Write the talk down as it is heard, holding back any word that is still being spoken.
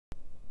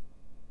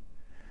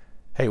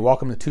Hey,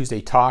 welcome to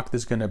Tuesday Talk.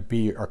 This is going to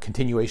be our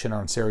continuation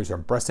on a series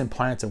on breast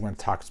implants. I'm going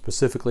to talk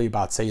specifically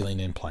about saline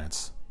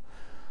implants.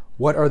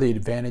 What are the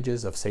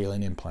advantages of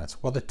saline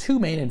implants? Well, the two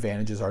main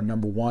advantages are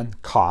number one,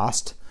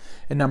 cost,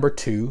 and number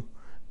two,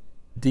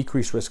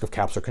 decreased risk of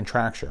capsular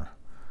contracture.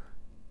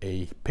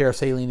 A pair of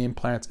saline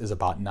implants is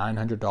about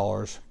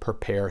 $900 per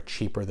pair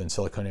cheaper than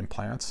silicone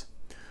implants.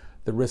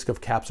 The risk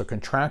of capsular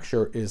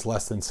contracture is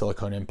less than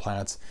silicone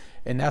implants,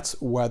 and that's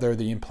whether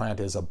the implant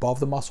is above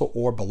the muscle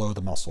or below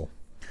the muscle.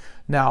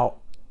 Now,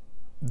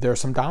 there are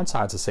some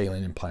downsides of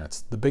saline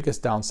implants. The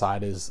biggest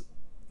downside is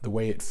the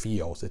way it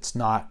feels. It's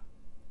not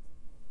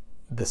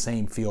the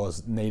same feel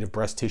as native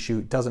breast tissue.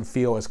 It doesn't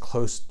feel as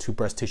close to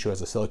breast tissue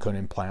as a silicone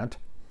implant.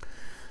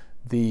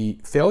 The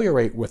failure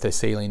rate with a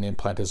saline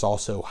implant is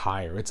also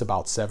higher. It's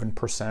about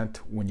 7%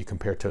 when you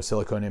compare it to a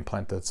silicone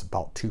implant that's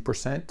about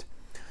 2%.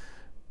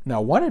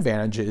 Now, one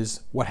advantage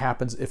is what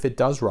happens if it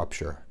does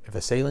rupture. If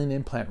a saline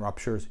implant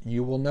ruptures,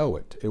 you will know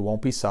it. It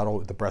won't be subtle.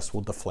 The breast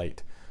will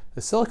deflate.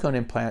 The silicone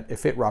implant,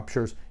 if it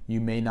ruptures, you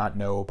may not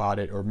know about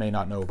it or may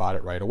not know about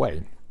it right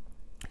away.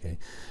 Okay.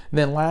 And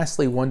then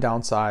lastly, one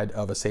downside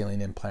of a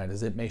saline implant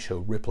is it may show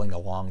rippling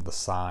along the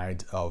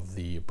sides of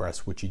the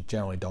breast, which you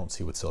generally don't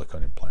see with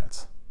silicone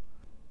implants.